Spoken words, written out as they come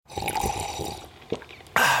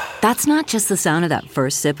That's not just the sound of that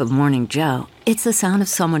first sip of Morning Joe. It's the sound of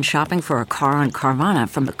someone shopping for a car on Carvana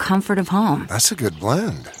from the comfort of home. That's a good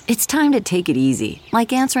blend. It's time to take it easy,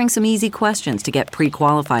 like answering some easy questions to get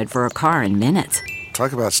pre-qualified for a car in minutes.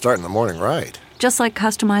 Talk about starting the morning right. Just like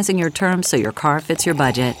customizing your terms so your car fits your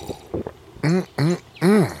budget.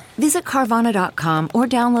 Visit Carvana.com or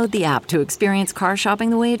download the app to experience car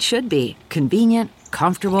shopping the way it should be. Convenient,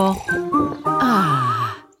 comfortable.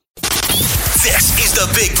 This is the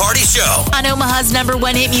Big Party Show on Omaha's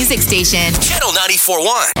 #1 hit music station, Channel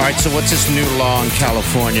 94.1. All right, so what's this new law in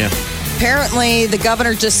California? Apparently, the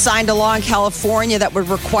governor just signed a law in California that would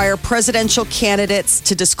require presidential candidates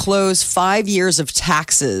to disclose 5 years of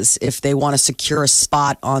taxes if they want to secure a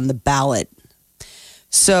spot on the ballot.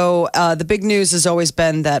 So the big news has always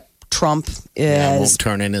been that Trump won't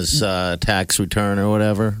turn in his tax return or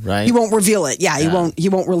whatever, right? He won't reveal it. Yeah, he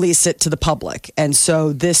won't release it to the public. And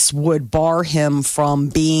so this would bar him from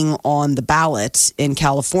being on the ballot in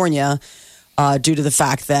California due to the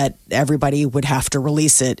fact that everybody would have to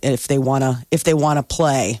release it if they want to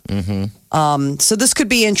play. So this could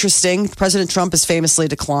be interesting. President Trump has famously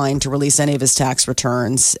declined to release any of his tax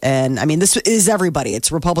returns. And I mean, this is everybody.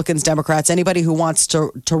 It's Republicans, Democrats, anybody who wants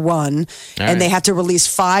to run. They have to release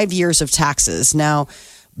 5 years of taxes. Now,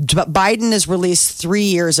 Biden has released 3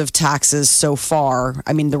 years of taxes so far.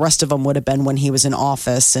 I mean, the rest of them would have been when he was in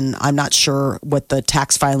office. And I'm not sure what the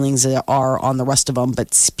tax filings are on the rest of them.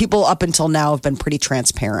 But people up until now have been pretty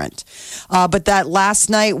transparent. But that last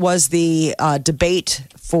night was the debate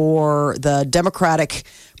for the Democratic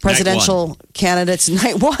presidential candidates.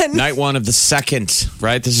 Night one. Night one of the second,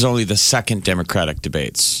 right? This is only the second Democratic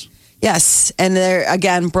debates. Yes, and they're,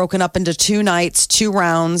 again, broken up into 2 nights, 2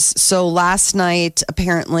 rounds. So last night,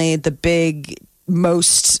 apparently, the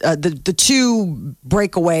two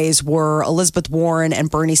breakaways were Elizabeth Warren and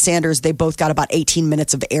Bernie Sanders. They both got about 18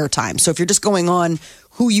 minutes of airtime. So if you're just going on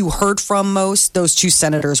who you heard from most, those 2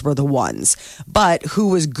 senators were the ones. But who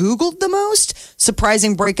was Googled the most?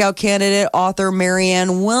 Surprising breakout candidate, author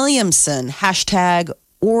Marianne Williamson. Hashtag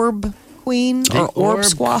Orb Queen or Orb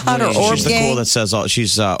Squad or Orb She's Gang. the cool that says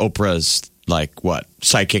she's Oprah's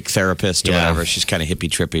psychic therapist or whatever. She's kind of hippie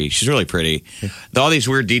trippy. She's really pretty. All these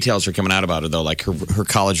weird details are coming out about her though. Like her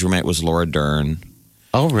college roommate was Laura Dern.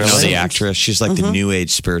 Oh, really? You know, the actress. She's like the new age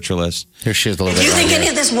spiritualist. Here she is a little bit. If you think any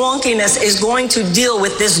of this wonkiness is going to deal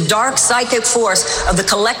with this dark psychic force of the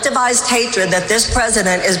collectivized hatred that this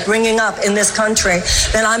president is bringing up in this country,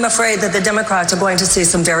 then I'm afraid that the Democrats are going to see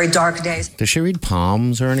some very dark days. Does she read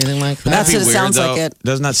palms or anything like that? That's what it Weird, sounds though. like it.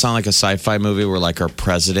 Doesn't that sound like a sci-fi movie where like our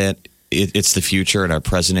president, it's the future and our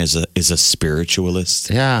president is a spiritualist?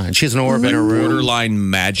 Yeah, and she's an orb in her room. Borderline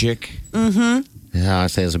magic. Yeah, I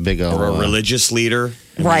say it's a big old... Or a religious leader.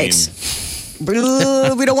 Right. We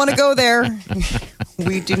don't want to go there.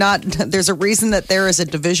 We do not. There's a reason that there is a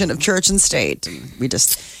division of church and state. We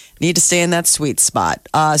just need to stay in that sweet spot.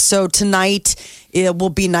 So tonight, it will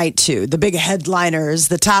be night 2. The big headliners,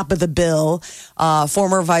 the top of the bill,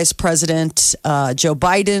 former Vice President Joe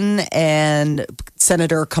Biden and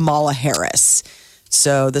Senator Kamala Harris.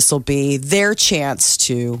 So this will be their chance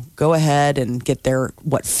to go ahead and get their,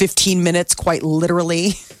 15 minutes, quite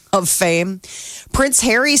literally, of fame. Prince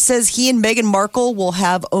Harry says he and Meghan Markle will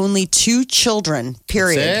have only 2 children,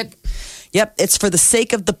 period. That's it? Yep, it's for the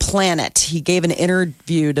sake of the planet. He gave an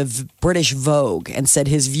interview to British Vogue and said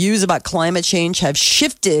his views about climate change have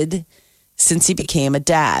shifted since he became a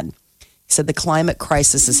dad. He said the climate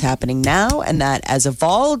crisis is happening now and that as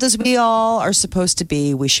evolved as we all are supposed to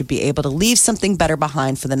be, we should be able to leave something better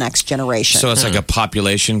behind for the next generation. So it's like a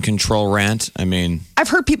population control rant. I mean, I've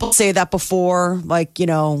heard people say that before. Like,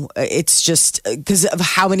 it's just because of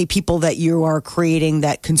how many people that you are creating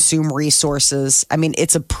that consume resources. I mean,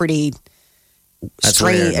 it's a pretty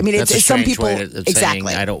strange. Weird. I mean, That's a it's some strange people. way of Exactly.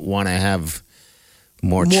 saying, I don't want to have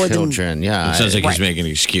more More children. it sounds like he's making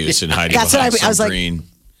an excuse and hiding That's what behind I was some like- green.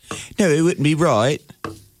 No, it wouldn't be right.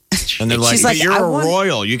 And they're like, She's but like, you're I a want-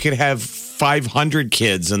 royal. You could have 500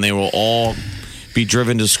 kids and they will all be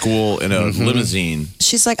driven to school in a limousine.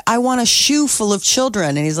 She's like, I want a shoe full of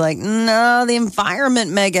children. And he's like, no, the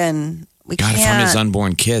environment, Megan. We God, can't. if I'm his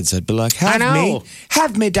unborn kids, I'd be like, have know. me.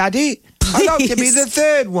 Have me, Daddy. I'd like to be the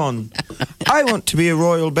third one. I want to be a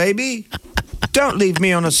royal baby. Don't leave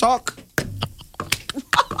me on a sock.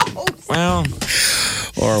 Well,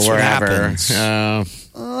 or what wherever. happens.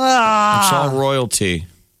 It's all royalty.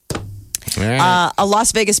 A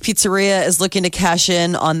Las Vegas pizzeria is looking to cash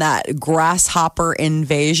in on that grasshopper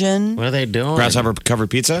invasion. What are they doing? Grasshopper covered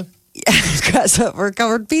pizza? Grasshopper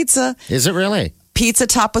covered pizza. Is it really? Pizza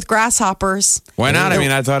topped with grasshoppers. Why not? I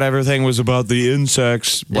mean, I thought everything was about the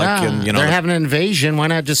insects. They're having an invasion. Why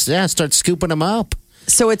not just start scooping them up?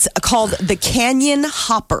 So it's called the Canyon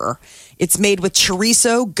Hopper. It's made with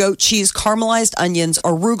chorizo, goat cheese, caramelized onions,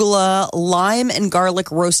 arugula, lime, and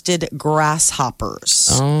garlic roasted grasshoppers.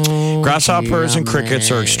 Oh, Grasshoppers and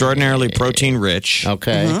crickets are extraordinarily protein rich.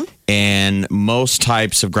 Okay. And most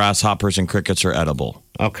types of grasshoppers and crickets are edible.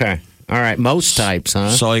 Okay. All right. Most types, huh?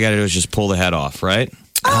 So all you got to do is just pull the head off, right?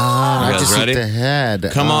 You guys just ready? eat the head.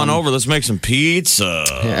 Come on over. Let's make some pizza.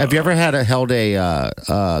 Have you ever held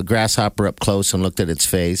a grasshopper up close and looked at its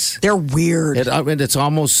face? They're weird. It's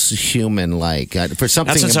almost human-like. For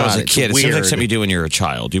something That's since I was a about kid. It it's seems like weird. something you do when you're a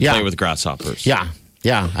child. You play with grasshoppers. Yeah.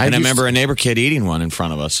 I remember a neighbor kid eating one in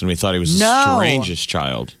front of us, and we thought he was the strangest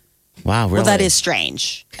child. Wow, really? Well, that is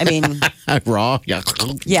strange. I mean, raw. Yeah.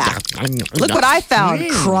 Look what I found.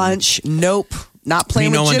 Crunch. Nope. Not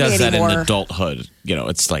playing no with one Jimmy does anymore. that in adulthood.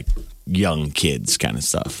 It's like young kids kind of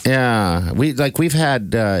stuff. Yeah, we've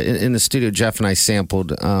had in the studio. Jeff and I sampled.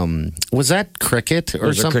 Was that cricket or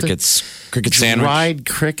Those are something? cricket sandwich. Dried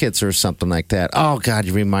crickets or something like that. Oh God,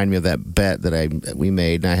 you remind me of that bet that we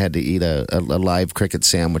made, and I had to eat a live cricket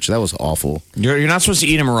sandwich. That was awful. You're not supposed to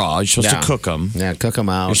eat them raw. You're supposed to cook them. Yeah, cook them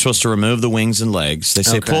out. You're supposed to remove the wings and legs. They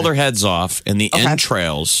say Okay. pull their heads off, and the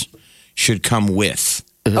entrails should come with.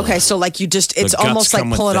 Okay, so like it's guts almost like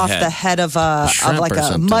come with pulling the off head. the head of a Shrimp or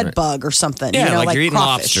something, mud right? bug or something. Yeah, you know, like you're eating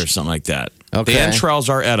crawfish. lobster or something like that. Okay. The entrails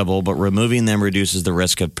are edible, but removing them reduces the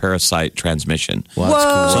risk of parasite transmission. Well, that's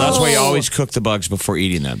cool. So that's why you always cook the bugs before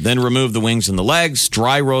eating them. Then remove the wings and the legs,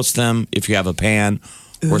 dry roast them if you have a pan,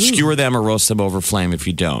 or skewer them or roast them over flame if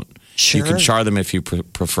you don't. Sure. You can char them if you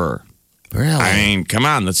prefer. Really? I mean, come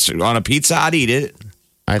on, on a pizza, I'd eat it.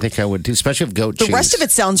 I think I would too, especially with goat cheese. The rest of it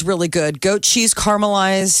sounds really good. Goat cheese,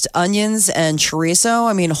 caramelized onions, and chorizo.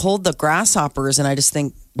 I mean, hold the grasshoppers, and I just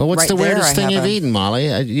think. Well, what's right the there, weirdest I thing have you've eaten, Molly?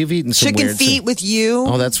 You've eaten some chicken weird feet with you.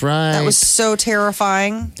 Oh, that's right. That was so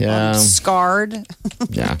terrifying. Yeah. I'm scarred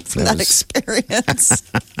Yeah, from that experience.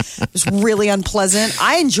 It was really unpleasant.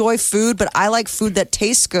 I enjoy food, but I like food that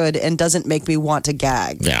tastes good and doesn't make me want to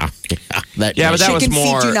gag. Yeah. But that was Chicken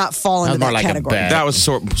more. feet do not fall into more that like a category. bag. That was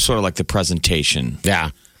sort of like the presentation.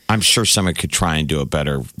 Yeah. I'm sure someone could try and do a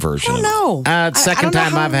better version. I don't know. Second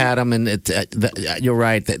time I've had. had them, and you're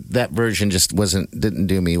right that version just didn't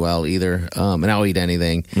do me well either. And I'll eat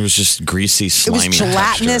anything. It was just greasy, It slimy. was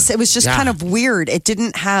gelatinous. texture. It was just Yeah. kind of weird. It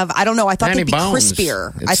didn't have. I don't know. I thought Any they'd be bones.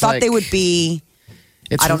 crispier. I It's thought they like- would be.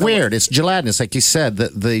 It's I don't know weird. It's gelatinous, like you said.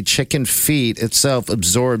 The chicken feet itself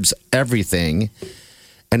absorbs everything,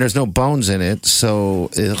 and there's no bones in it. So,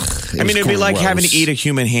 I mean, it'd be like having to eat a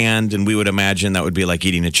human hand, and we would imagine that would be like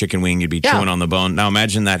eating a chicken wing. You'd be chewing on the bone. Now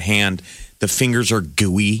imagine that hand. The fingers are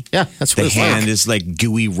gooey. Yeah, that's what the it's hand like. is like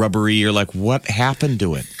gooey, rubbery. You're like, what happened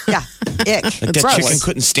to it? Yeah, ick. Like It's that gross. chicken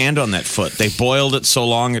couldn't stand on that foot. They boiled it so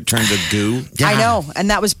long it turned to goo. I know, and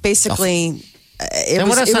that was basically. It And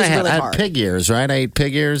was, what else it was I had? really I had hard. pig ears, right? I ate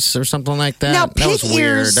pig ears or something like that. Now, that was pig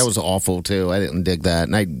weird. ears- That was awful too. I didn't dig that,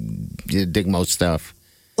 and I dig most stuff.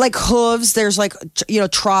 Like hooves, there's like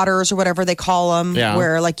trotters or whatever they call them, Yeah.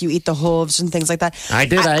 where like you eat the hooves and things like that. I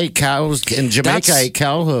did. I ate cows in Jamaica. I ate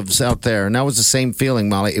cow hooves out there, and that was the same feeling,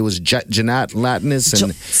 Molly. It was gelatinous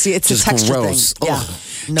and See, it's just a texture gross. thing. Yeah. Ugh.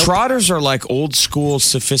 Nope. Trotters are like old school,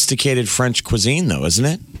 sophisticated French cuisine, though, isn't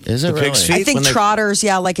it? Is it The pig's really? feet? I think when they- trotters,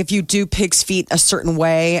 yeah, like if you do pig's feet a certain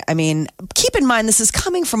way, I mean, keep in mind this is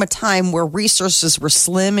coming from a time where resources were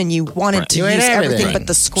slim and you wanted to You ate use everything everything. but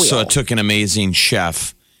the squeal. So it took an amazing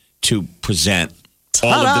chef to present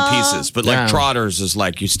all of the pieces. But like Yeah. trotters is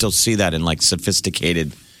like you still see that in like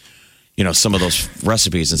sophisticated, some of those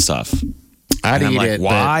recipes and stuff. I'd And I'm eat like, it.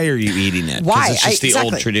 why are you eating it? 'Cause Why? It's just the old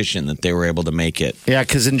Exactly. tradition that they were able to make it. Yeah,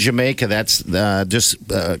 because in Jamaica, that's just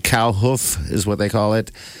cow hoof is what they call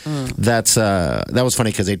it. That was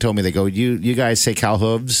funny because they told me, they go, you guys say cow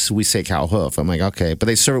hooves, we say cow hoof. I'm like, okay, but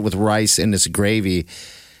they serve it with rice in this gravy,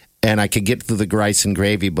 and I could get through the rice and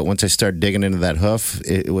gravy, but once I started digging into that hoof,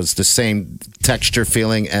 it was the same texture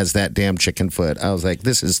feeling as that damn chicken foot. I was like,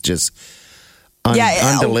 this is just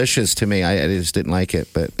undelicious to me. I just didn't like it.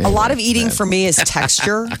 But a lot of eating for me is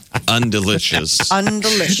texture. Undelicious.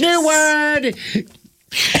 Undelicious. new word.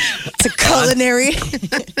 It's a culinary.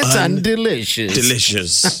 It's undelicious.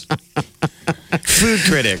 Delicious. Food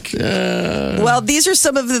critic. Well, these are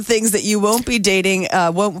some of the things that you won't be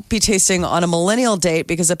tasting on a millennial date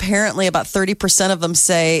because apparently about 30% of them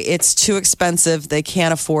say it's too expensive. They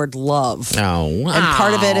can't afford love. Oh, wow. And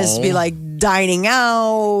part of it is to be like, dining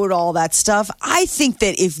out, all that stuff. I think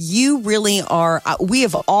that if you really are, we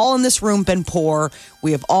have all in this room been poor.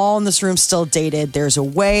 We have all in this room still dated. There's a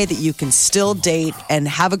way that you can still date and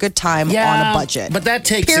have a good time on a budget. But that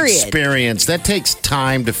takes experience. That takes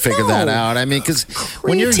time to figure that out. I mean, because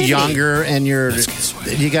when you're younger and you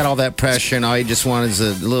got all that pressure and all you just want is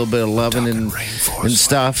a little bit of loving and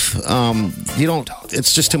stuff, you don't.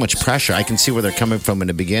 It's just too much pressure. I can see where they're coming from in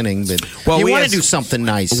the beginning, but you want to do something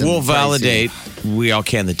nice. We'll validate. We all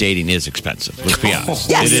can. The dating is expensive. Let's be honest.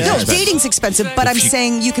 Yes, dating's expensive, but I'm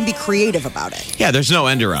saying you can be creative about it. Yeah, there's no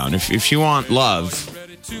end around. If you want love,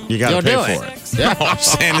 you got to pay for it. Yeah. No, I'm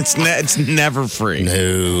saying it's never free.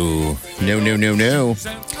 No.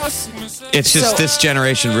 It's just this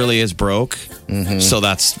generation really is broke. So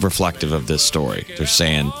that's reflective of this story. They're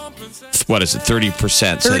saying, what is it,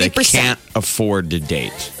 30% say they can't afford to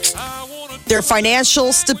date. Their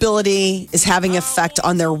financial stability is having effect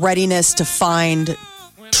on their readiness to find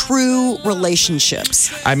true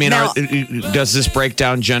relationships. I mean, now, does this break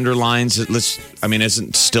down gender lines? I mean,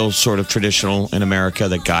 isn't still sort of traditional in America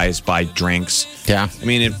that guys buy drinks? Yeah. I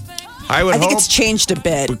mean, I think it's changed a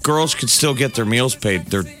bit. But girls could still get their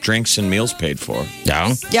drinks and meals paid for.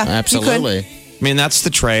 Yeah, absolutely. I mean, that's the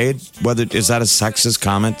trade. Is that a sexist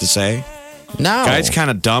comment to say? No. Guys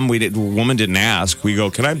kind of dumb. Woman didn't ask. We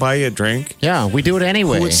go, can I buy you a drink? Yeah, we do it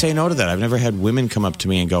anyway. Who would say no to that? I've never had women come up to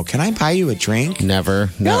me and go, can I buy you a drink? Never.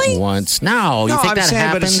 Really? Not once. No, you think I'm that saying,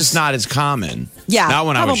 happens? But it's just not as common. Yeah, not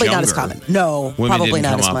when I was probably younger. not as common. No, women probably didn't not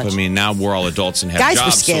come as up. much. I mean, now we're all adults and have Guys were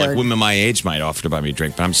jobs. So like scared. women my age might offer to buy me a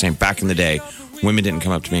drink. But I'm saying back in the day, women didn't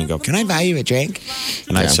come up to me and go, can I buy you a drink?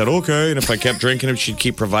 And I said, okay. And if I kept drinking them, she'd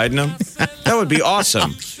keep providing them. That would be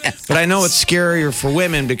awesome. But I know it's scarier for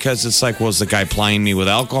women because it's like, well, is the guy plying me with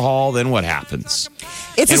alcohol? Then what happens?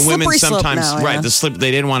 It's and a women slippery sometimes, slope now, right?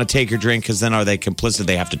 They didn't want to take your drink because then are they complicit?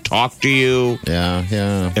 They have to talk to you.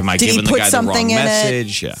 Yeah. Am I Did he giving the put guy the something wrong in it?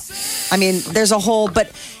 message? Yeah. I mean, there's a whole,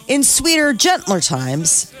 but in sweeter, gentler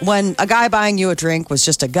times, when a guy buying you a drink was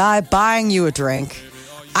just a guy buying you a drink,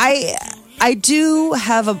 I do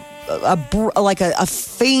have a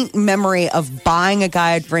faint memory of buying a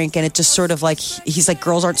guy a drink, and it just sort of like he's like,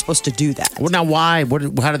 girls aren't supposed to do that. Well, now why?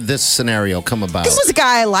 How did this scenario come about? This was a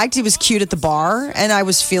guy I liked. He was cute at the bar, and I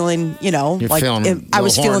was feeling, I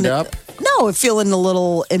was feeling up. No, feeling a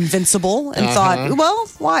little invincible, and thought, well,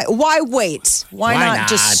 why wait? Why not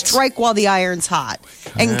just strike while the iron's hot?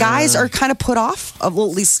 And guys are kind of put off. Well,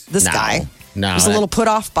 at least this guy. No, was a little put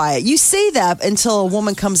off by it. You say that until a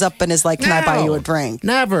woman comes up and is like, can I buy you a drink?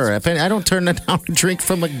 Never. I don't turn down a drink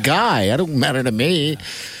from a guy. It don't matter to me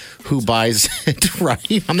who buys it, right?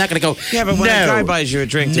 I'm not going to go, Yeah, but when a guy buys you a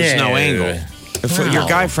drink, there's no angle. If No. your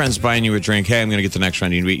guy friend's buying you a drink, hey, I'm going to get the next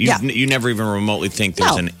round. You never even remotely think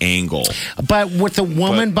there's an angle. But with a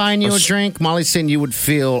woman buying you a drink, Molly's saying you would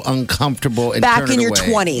feel uncomfortable and Back turn in it your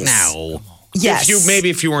away. 20s. No. Yes.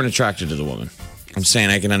 If you weren't attracted to the woman. I'm saying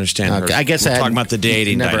I can understand her. I guess we're I talking about the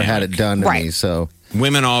dating. Never dynamic. had it done to me, so.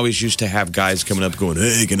 Women always used to have guys coming up going,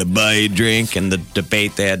 hey, can I buy you a drink? And the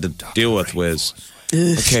debate they had to deal with was,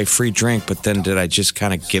 okay, free drink, but then did I just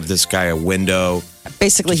kind of give this guy a window?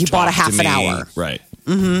 Basically, he bought a half an hour. Right.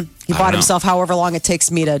 Mm-hmm. He bought himself however long it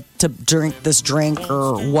takes me to drink this drink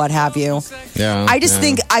or what have you. Yeah. I just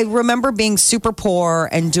think I remember being super poor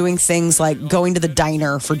and doing things like going to the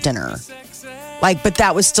diner for dinner. But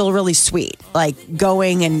that was still really sweet. Like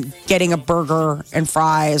going and getting a burger and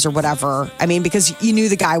fries or whatever. I mean, because you knew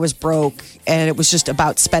the guy was broke and it was just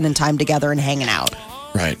about spending time together and hanging out.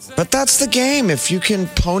 Right. But that's the game. If you can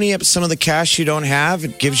pony up some of the cash you don't have,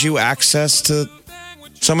 it gives you access to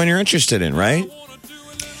someone you're interested in, right?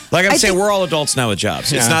 Like I'm saying, we're all adults now with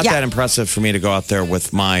jobs. It's not that impressive for me to go out there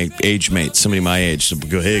with my age mate, somebody my age, to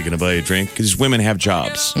go, hey, can I buy you a drink? Because women have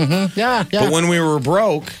jobs. Mm-hmm. Yeah. But when we were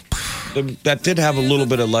broke, that did have a little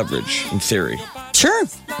bit of leverage in theory. Sure.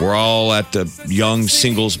 We're all at the young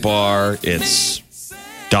singles bar. It's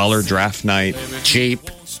dollar draft night. Cheap.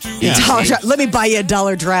 Yeah. Let me buy you a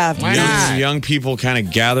 $1 draft. Why not? Young people kind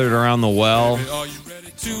of gathered around the well.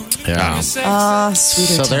 Yeah.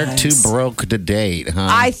 Sweeter So they're times. too broke to date, huh?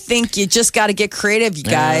 I think you just got to get creative, you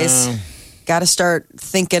guys. Got to start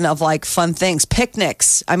thinking of like fun things.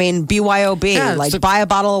 Picnics. I mean, BYOB. Yeah, Buy a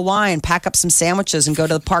bottle of wine, pack up some sandwiches, and go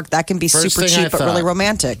to the park. That can be First super thing I cheap, but really thought.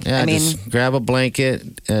 romantic. Yeah, I mean, just grab a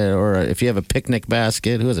blanket, or if you have a picnic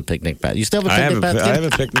basket. Who has a picnic basket? You still have a I picnic basket? have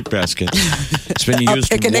a picnic basket. It's been used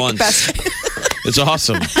picnic once. basket. It's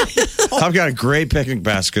awesome. I've got a great picnic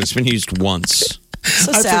basket. It's been used once.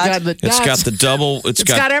 so I sad. forgot that. It's got the double. It's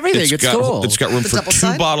got everything. It's cool. It's got room The for double 2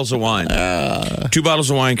 side? bottles of wine. 2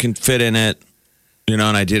 bottles of wine can fit in it. And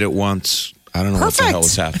I did it once. I don't know what the hell Perfect.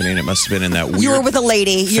 was happening. It must have been in that weird You were with a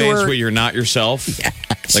lady. phase You were where you're not yourself.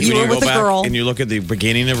 Like You when were you go with a back girl. and you look at the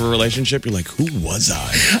beginning of a relationship, you're like, who was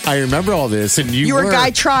I? I remember all this, and you were a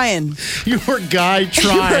guy trying. You were a guy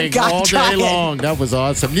trying guy all trying. day long. That was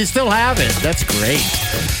awesome. You still have it. That's great.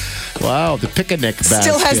 Wow, the picnic basket.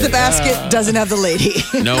 Still has the basket, doesn't have the lady.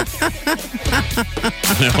 Nope.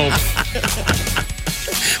 Nope.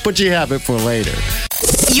 But you have it for later.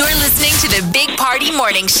 You're listening to the Big Party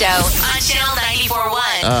Morning Show on Channel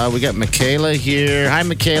 94.1. We got Michaela here. Hi,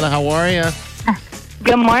 Michaela. How are you?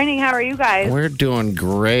 Good morning. How are you guys? We're doing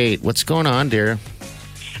great. What's going on, dear?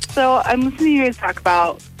 So I'm listening to you guys talk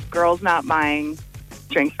about girls not buying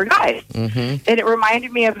drinks for guys. Mm-hmm. And it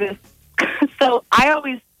reminded me of this. So I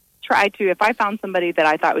always try to, if I found somebody that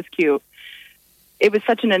I thought was cute, it was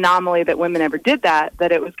such an anomaly that women ever did that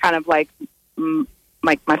it was kind of like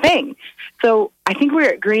my thing. So I think we were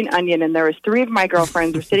at Green Onion, and there was 3 of my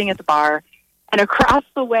girlfriends were sitting at the bar, and across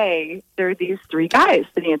the way, there are these 3 guys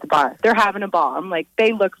sitting at the bar. They're having a ball. I'm like,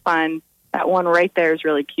 they look fun. That one right there is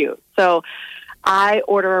really cute. So I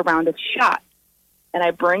order a round of shots, and I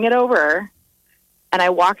bring it over, and I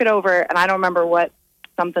walk it over, and I don't remember what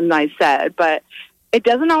something I said, but it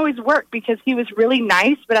doesn't always work because he was really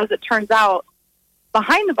nice, but as it turns out,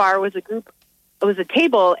 behind the bar was a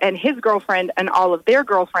table, and his girlfriend and all of their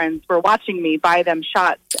girlfriends were watching me buy them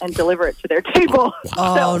shots and deliver it to their table.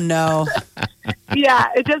 Oh, no. Yeah,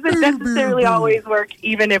 it doesn't necessarily always work,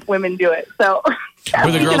 even if women do it. So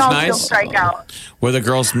Were the we girls can all nice? still strike out. Were the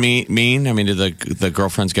girls mean? I mean, did the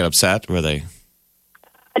girlfriends get upset? Were they?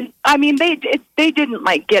 I mean, they didn't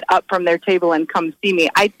like get up from their table and come see me.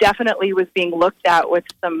 I definitely was being looked at with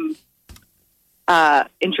some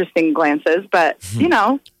interesting glances, but you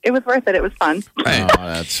know, it was worth it. It was fun. Right. Oh,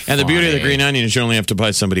 that's And the beauty of the funny. Green Onion is you only have to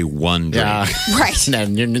buy somebody one drink. Yeah. Right. And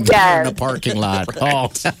then you're in Yes. the parking lot.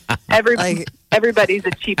 Oh, Everybody's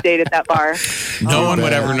a cheap date at that bar. No one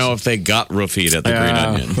would ever know if they got roofied at the Green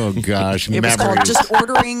Onion. Oh, gosh. It was called Memories. just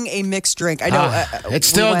ordering a mixed drink. I know. It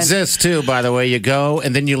still we went- exists, too, by the way. You go,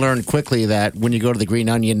 and then you learn quickly that when you go to the Green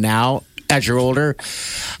Onion now, as you're older,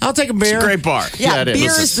 I'll take a beer. It's a great bar. Yeah, it is.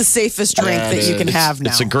 beer is the safest drink Yeah, it that you can is. have now.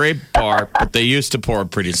 It's a great bar, but they used to pour a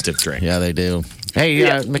pretty stiff drink. Yeah, they do.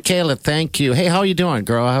 Hey, Michaela, thank you. Hey, how you doing,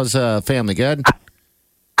 girl? How's family? Good?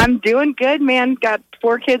 I'm doing good, man. Got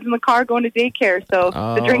 4 kids in the car going to daycare, so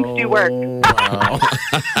the drinks do work. Wow.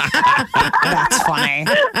 That's funny.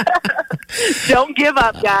 Don't give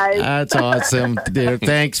up, guys. That's awesome, dear.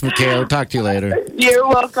 Thanks, Michaela. Talk to you later. You're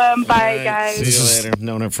welcome. Bye, See guys. you later.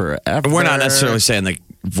 Known her forever. We're not necessarily saying that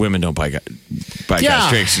women don't buy guys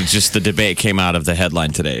drinks. It's just the debate came out of the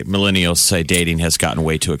headline today. Millennials say dating has gotten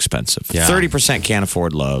way too expensive. Yeah. 30% can't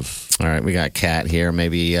afford love. All right, we got Kat here.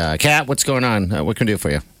 Maybe Kat, what's going on? What can we do for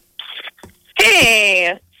you?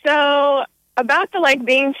 Hey, so about the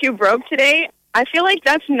being too broke today, I feel like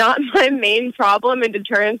that's not my main problem in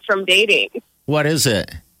deterrence from dating. What is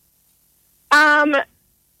it?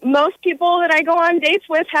 Most people that I go on dates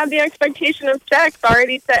with have the expectation of sex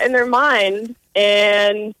already set in their mind,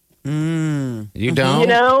 and You don't? you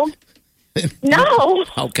know, no.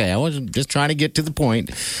 Okay, I was just trying to get to the point.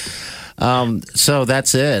 So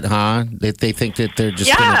that's it, huh? They think that they're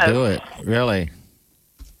just going to do it. Really?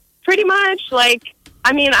 Pretty much.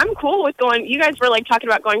 I mean, I'm cool with going. You guys were talking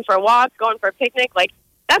about going for a walk, going for a picnic.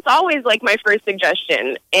 That's always my first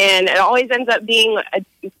suggestion, and it always ends up being a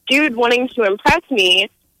dude wanting to impress me,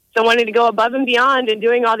 so wanting to go above and beyond and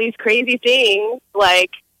doing all these crazy things. I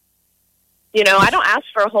don't ask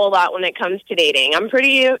for a whole lot when it comes to dating. I'm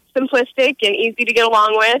pretty simplistic and easy to get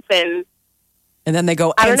along with, And then they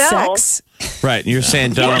go, I and don't know. sex. Right. You're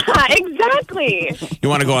saying don't. yeah, exactly, You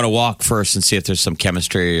want to go on a walk first and see if there's some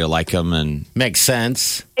chemistry or you like them. And Makes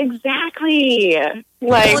sense. exactly.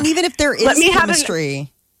 Well, and even if there is let me have chemistry.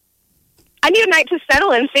 I need a night to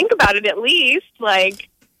settle and think about it at least. Like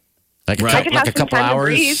a, Right. I could like have a some couple time to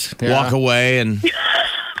hours. breathe. walk away and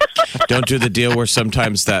don't do the deal where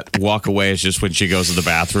sometimes that walk away is just when she goes to the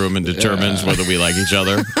bathroom and determines whether we like each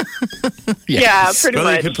other. Yeah, pretty Well,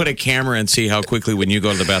 you much. could put a camera and see how quickly when you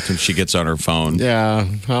go to the bathroom she gets on her phone. Yeah.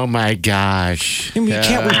 Oh, my gosh. Can't we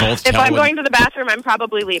both If tell I'm when- going to the bathroom, I'm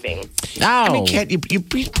probably leaving. Oh. I mean, can't you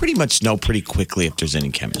pretty much know pretty quickly if there's any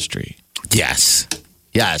chemistry. Yes.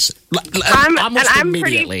 Yes. I'm Almost pretty-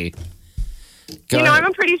 immediately. Go You know, ahead.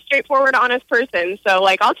 I'm a pretty straightforward, honest person. So,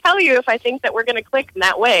 I'll tell you if I think that we're going to click in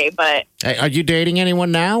that way. But Hey, are you dating anyone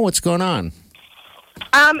now? What's going on?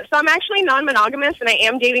 so I'm actually non-monogamous, and I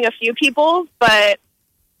am dating a few people. But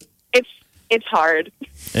it's hard.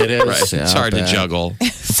 It is. Right. Yeah, It's I'll hard to bet. juggle.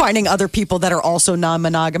 Finding other people that are also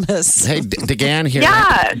non-monogamous. Hey, DeGan here.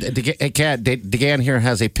 Yeah. Hey, Kat, DeGan here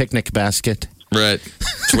has a picnic basket. Right.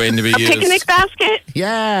 It's waiting to be A used. picnic basket?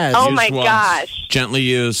 Yes. Oh Used my once. gosh. Gently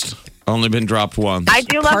used. Only been dropped once. I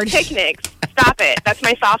do love picnics. Stop it. That's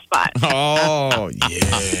my soft spot. Oh,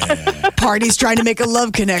 yeah. Party's trying to make a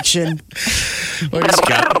love connection.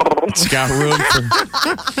 It's got room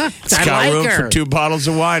for for 2 bottles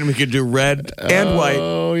of wine. We could do red and white.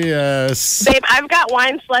 Oh, yes. Babe, I've got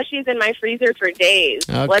wine slushies in my freezer for days.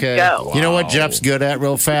 Let's go. You know what Jeff's good at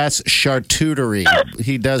real fast? Charcuterie.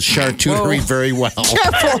 He does charcuterie very well.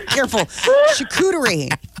 Careful.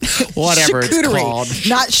 Charcuterie. Whatever it's Charcuterie, called.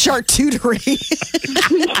 not charcuterie.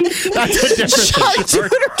 That's a different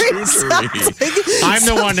Charcuterie sounds like I'm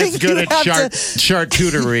the one that's something good you at have to-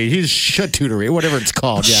 charcuterie. He's charcuterie, whatever it's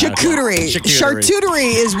called. Yeah. Charcuterie.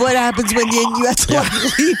 Charcuterie is what happens when you have to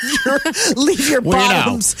like, leave your Well, you know.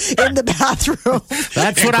 bottoms in the bathroom.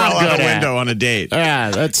 That's And what crawl I'm out good a at. window on a date. Yeah,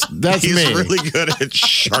 that's He's me. really good at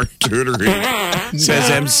charcuterie. Says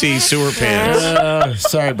MC Sewer Pants.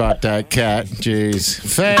 Sorry about that, Kat. Jeez.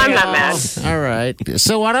 Fail. I'm not mad. All right.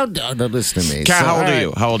 So why don't listen to me? Kat, So, how old all are right.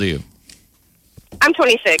 you? How old are you? I'm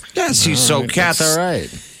 26. Yes, so Kat, That's all right.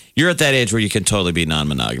 you're at that age where you can totally be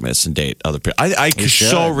non-monogamous and date other people. I should.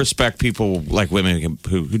 so respect people like women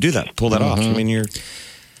who do that, pull that off. I mean, You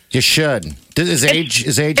should. Is age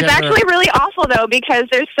It's ever- actually really awful though because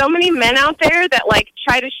there's so many men out there that like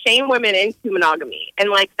try to shame women into monogamy, and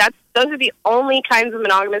like those are the only kinds of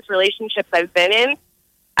monogamous relationships I've been in.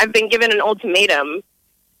 I've been given an ultimatum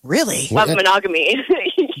Really? of monogamy.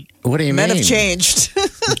 What do you Men mean? have changed.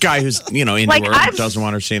 guy who's into Like, her I've- doesn't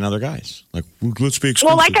want her seeing other guys. Like, let's be exclusive.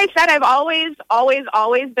 Well, like I said, I've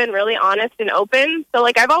always been really honest and open. So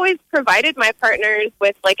like I've always provided my partners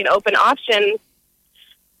with like an open option,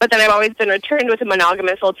 but then I've always been returned with a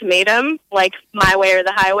monogamous ultimatum, like my way or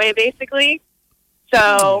the highway, basically.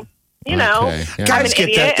 So, you know, Okay, yeah. I'm Guys an get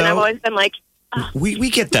idiot, that, and I've though. always been like, we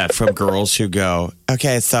get that from girls who go,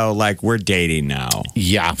 okay, so like we're dating now.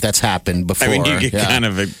 Yeah, that's happened before. I mean, you get Yeah. kind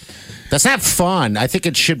of a. That's not fun. I think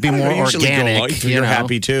it should be more You usually go organic. along. If you you're know?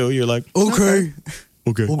 happy too. You're like, Okay.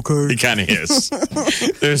 okay. It kind of is.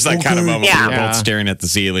 There's like kind of moment Yeah. where you're Yeah. both staring at the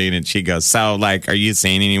ceiling, and she goes, "So, like, are you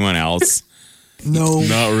seeing anyone else?" No.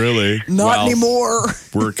 Not really. Not Well, anymore.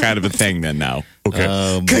 We're kind of a thing then now. Okay.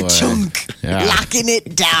 Oh, boy. Ka-chunk. Yeah. Locking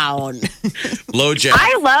it down. Low Jack.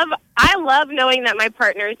 I love knowing that my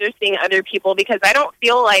partners are seeing other people because I don't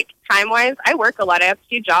feel like time-wise, I work a lot. I have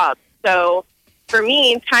 2 jobs. So for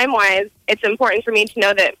me, time-wise, it's important for me to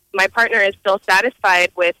know that my partner is still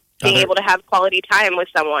satisfied with being able to have quality time with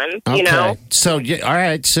someone, you know? So, all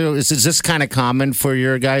right. So, is this kind of common for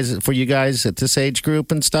you guys at this age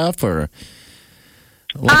group and stuff, or?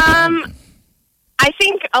 I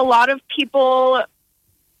think a lot of people,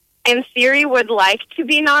 in theory, would like to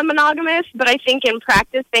be non-monogamous, but I think in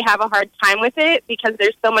practice they have a hard time with it because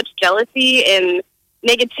there's so much jealousy and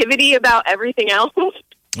negativity about everything else.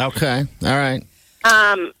 Okay. All right.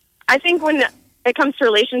 I think when it comes to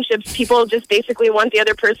relationships, people just basically want the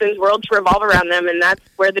other person's world to revolve around them, and that's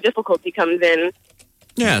where the difficulty comes in.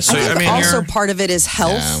 Yeah. So I I think mean, also you're- part of it is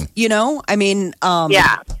health. Yeah. You know, I mean,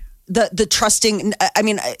 Yeah. the trusting. I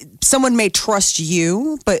mean, someone may trust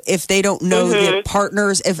you, but if they don't know their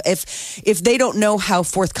partners, if they don't know how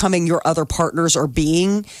forthcoming your other partners are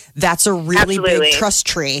being, that's a really Absolutely. big trust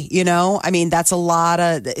tree. You know, I mean, that's a lot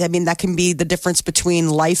of. I mean, that can be the difference between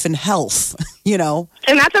life and health. You know,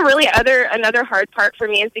 And that's another hard part for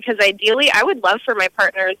me is because ideally I would love for my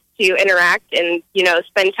partners to interact and, you know,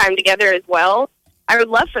 spend time together as well. I would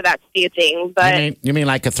love for that to be a thing, but You mean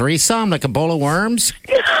like a threesome, like a bowl of worms?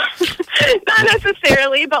 not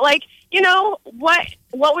necessarily. But like, you know, what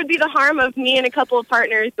would be the harm of me and a couple of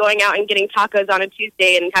partners going out and getting tacos on a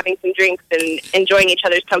Tuesday and having some drinks and enjoying each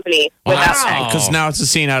other's company without sex? Because now it's a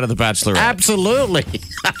scene out of The Bachelorette. Absolutely.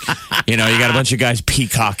 You know, you got a bunch of guys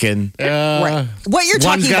peacocking. right? What you're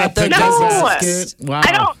One's talking got about, though, a No. basket. Wow.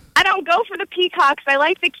 I don't go for the peacocks. I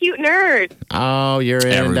like the cute nerds. Oh, you're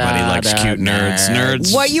in. Everybody likes cute nerds.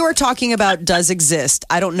 Nerds. What you are talking about does exist.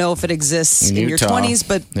 I don't know if it exists In in your Utah. 20s,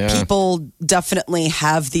 but Yeah. people definitely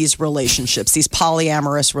have these relationships, these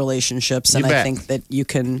polyamorous relationships, and You I bet. think that you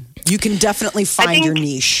can definitely find think- your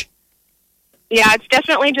niche. Yeah, it's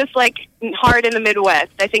definitely just like hard in the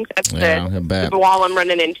Midwest. I think that's Yeah, I bet. the wall I'm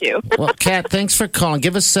running into. Well, Kat, thanks for calling.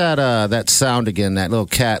 Give us that sound again, that little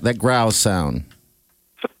cat, that growl sound.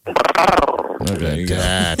 Look There you at go.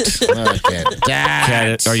 that. Look at that.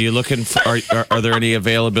 Kat, are you looking for? Are there any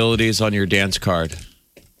availabilities on your dance card?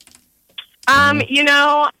 You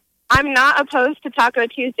know, I'm not opposed to Taco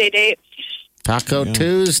Tuesday dates. Taco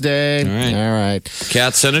Tuesday. All right.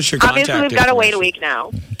 Kat, send us your contact Obviously, we've got to wait a week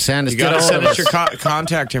now. Send us, You got to send us your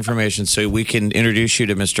contact information so we can introduce you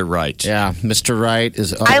to Mr. Wright. Yeah, Mr. Wright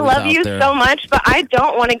is always I love out you there. so much, but I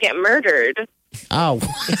don't want to get murdered. Oh.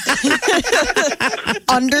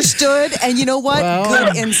 Understood. And you know what? Well,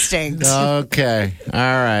 Good instinct. Okay. All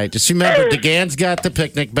right. Just remember, DeGan's got the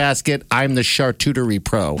picnic basket. I'm the charcuterie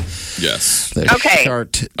pro. Yes. The Okay.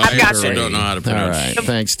 I've got I you. don't know how to All pronounce right. it.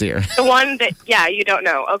 Thanks, dear. The one that, you don't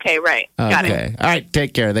know. Okay, right. Got it. Okay. All right.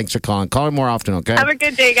 Take care. Thanks for calling. Call me more often, okay? Have a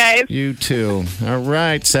good day, guys. You too. All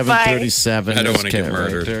right. 7:37. I don't That's wanna get Kat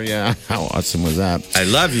murdered. there. Yeah. How awesome was that? I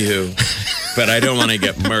love you, but I don't want to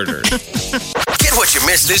get murdered. Get what you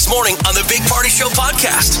missed this morning on the Big Party Show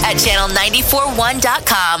podcast. At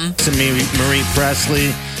channel941.com. To me, Marie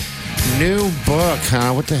Presley, new book,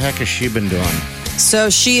 huh? What the heck has she been doing? So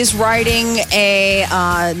she is writing a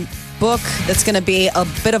book that's going to be a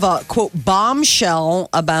bit of a, quote, bombshell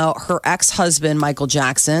about her ex-husband, Michael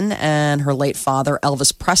Jackson, and her late father,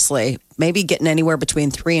 Elvis Presley. Maybe getting anywhere between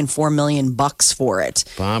 $3 and $4 million for it.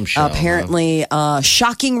 Bombshell. Apparently,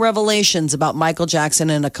 shocking revelations about Michael Jackson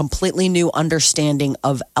and a completely new understanding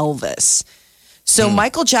of Elvis. So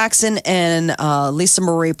Michael Jackson and Lisa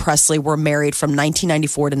Marie Presley were married from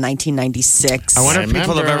 1994 to 1996. I wonder if people have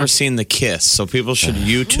remember. ever seen The Kiss. So people should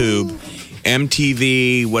YouTube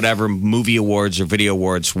MTV, whatever, movie awards or video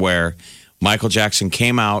awards where Michael Jackson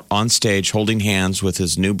came out on stage holding hands with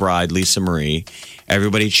his new bride, Lisa Marie.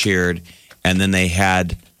 Everybody cheered. And then they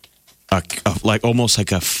had almost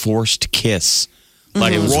like a forced kiss.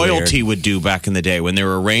 Like royalty would do back in the day when there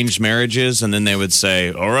were arranged marriages. And then they would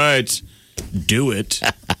say, all right, do it.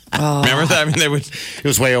 Remember that? I mean, they would. It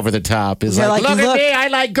was way over the top. It's They're like, like, look at look. me, I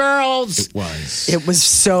like girls. It was. It was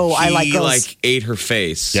so, I like He girls. ate her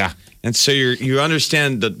face. Yeah. And so you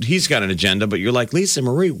understand that he's got an agenda, but you're like, Lisa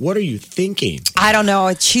Marie, what are you thinking? I don't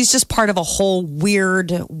know. She's just part of a whole weird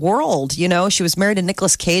world, you know? She was married to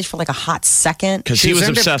Nicolas Cage for like a hot second. Because he She's was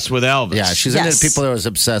into- obsessed with Elvis. Yeah, she's Yes. into people that was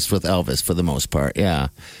obsessed with Elvis for the most part. Yeah.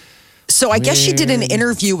 So I guess she did an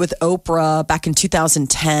interview with Oprah back in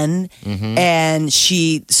 2010, and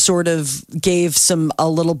she sort of gave a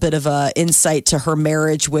little bit of a insight to her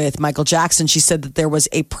marriage with Michael Jackson. She said that there was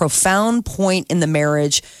a profound point in the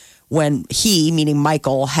marriage when he, meaning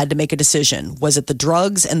Michael, had to make a decision. Was it the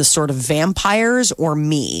drugs and the sort of vampires or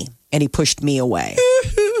me? And he pushed me away.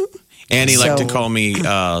 And he liked to So- call me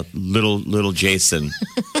little Jason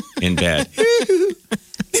in bed.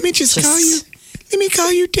 Let me just call you. Let me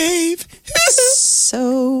call you Dave.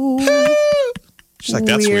 So She's like,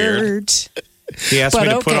 that's weird. He asked me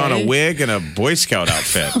to put on a okay. wig and a Boy Scout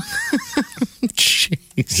outfit.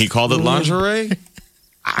 Jeez. He called it lingerie.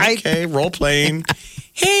 Okay, role playing.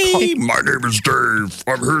 Hey, my name is Dave.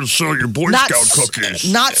 I'm here to sell you Boy Scout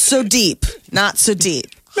cookies. Not so deep. Not so deep.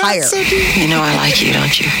 Higher. You know I like you,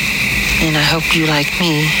 don't you? And I hope you like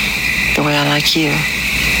me the way I like you.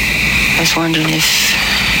 I was wondering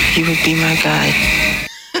if you would be my guide.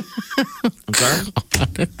 I'm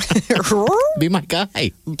sorry? Be my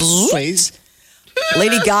guy, please.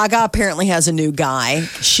 Lady Gaga apparently has a new guy.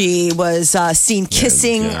 She was seen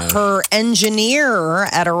kissing her engineer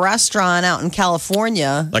at a restaurant out in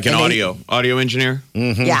California. Like an And audio engineer?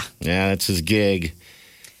 Yeah. Yeah, that's his gig.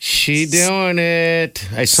 She doing it.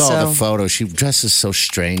 I saw the So- photo. She dresses so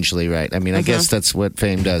strangely, right? I mean, I guess that's what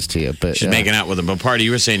fame does to you. But She's making out with him. But Party, you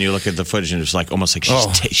were saying you look at the footage and it's like almost like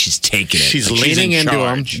she's taking it. She's Like leaning in into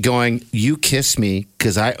charge. him, going, "You kiss me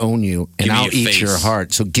because I own you, and Give me I'll your eat face." your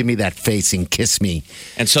heart. So give me that face and kiss me."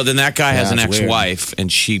 And so then that guy has Yeah, an it's weird. ex-wife,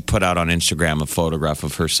 and she put out on Instagram a photograph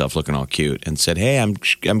of herself looking all cute and said, "Hey, I'm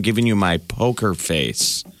giving you my poker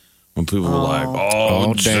face." When people were like,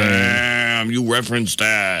 "Oh, damn, you referenced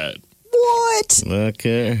that." What? Look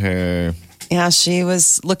at her. Yeah, she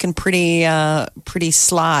was looking pretty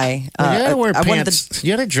sly. You gotta wear I wanted pants.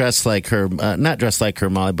 You gotta dress like her. Not dress like her,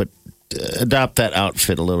 Molly, but adopt that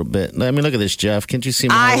outfit a little bit. I mean, look at this, Jeff. Can't you see?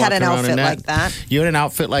 Molly I had an walking around in outfit like that. You had an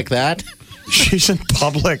outfit like that? She's in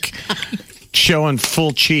public showing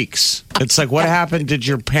full cheeks. It's like, what happened? Did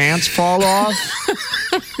your pants fall off?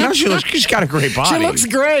 No, she's got a great body. She looks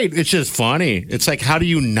great. It's just funny. It's like, how do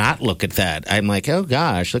you not look at that? I'm like, oh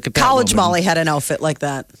gosh, look at that. College woman. Molly had an outfit like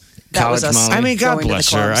that. That College was us. Molly. I mean, God going to the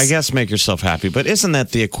bless her. clubs. I guess make yourself happy. But isn't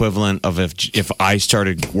that the equivalent of if I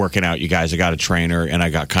started working out, you guys, I got a trainer and I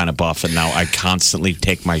got kind of buff and now I constantly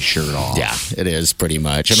take my shirt off. Yeah, it is pretty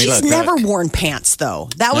much. I mean, She's look, never worn pants, though.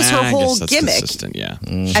 That was her I whole guess that's gimmick. consistent, yeah.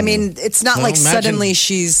 I mean, it's not Well, like imagine- suddenly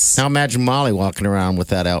she's. Now imagine Molly walking around with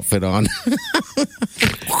that outfit on.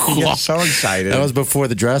 You get so excited. That was before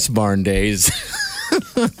the dress barn days.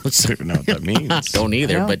 I don't even know what that means. Don't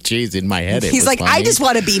either, but geez, in my head, He's like, funny. I just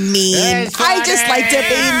want to be mean. I just like to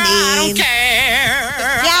be I mean. don't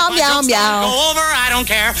care. Meow, meow, meow. Go over, I don't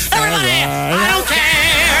care. Everybody, I don't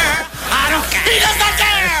care. I don't care. He does not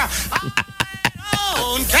care. I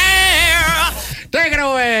don't care. Take it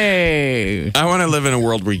away. I want to live in a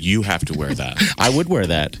world where you have to wear that. I would wear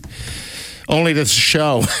that. Only to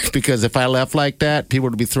show, because if I left like that, people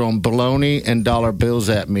would be throwing baloney and dollar bills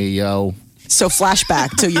at me, yo. So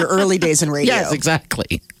flashback to your early days in radio. Yes,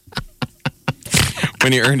 exactly.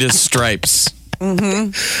 When he earned his stripes.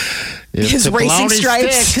 His racing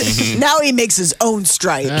stripes. Now he makes his own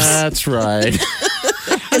stripes. That's right.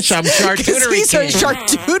 I'm charcuterie He's king. a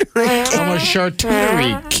charcuterie king. I'm a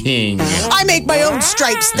charcuterie king. I make my own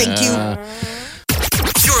stripes, thank you.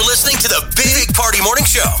 You're listening to the Big Party Morning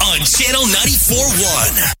Show on Channel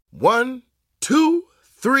 94.1. 1, 2,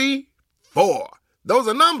 3, 4. Those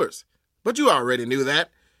are numbers. But you already knew that.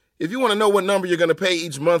 If you want to know what number you're going to pay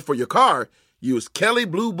each month for your car, use Kelly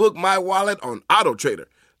Blue Book My Wallet on Auto Trader.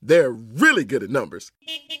 They're really good at numbers.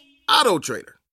 Auto Trader.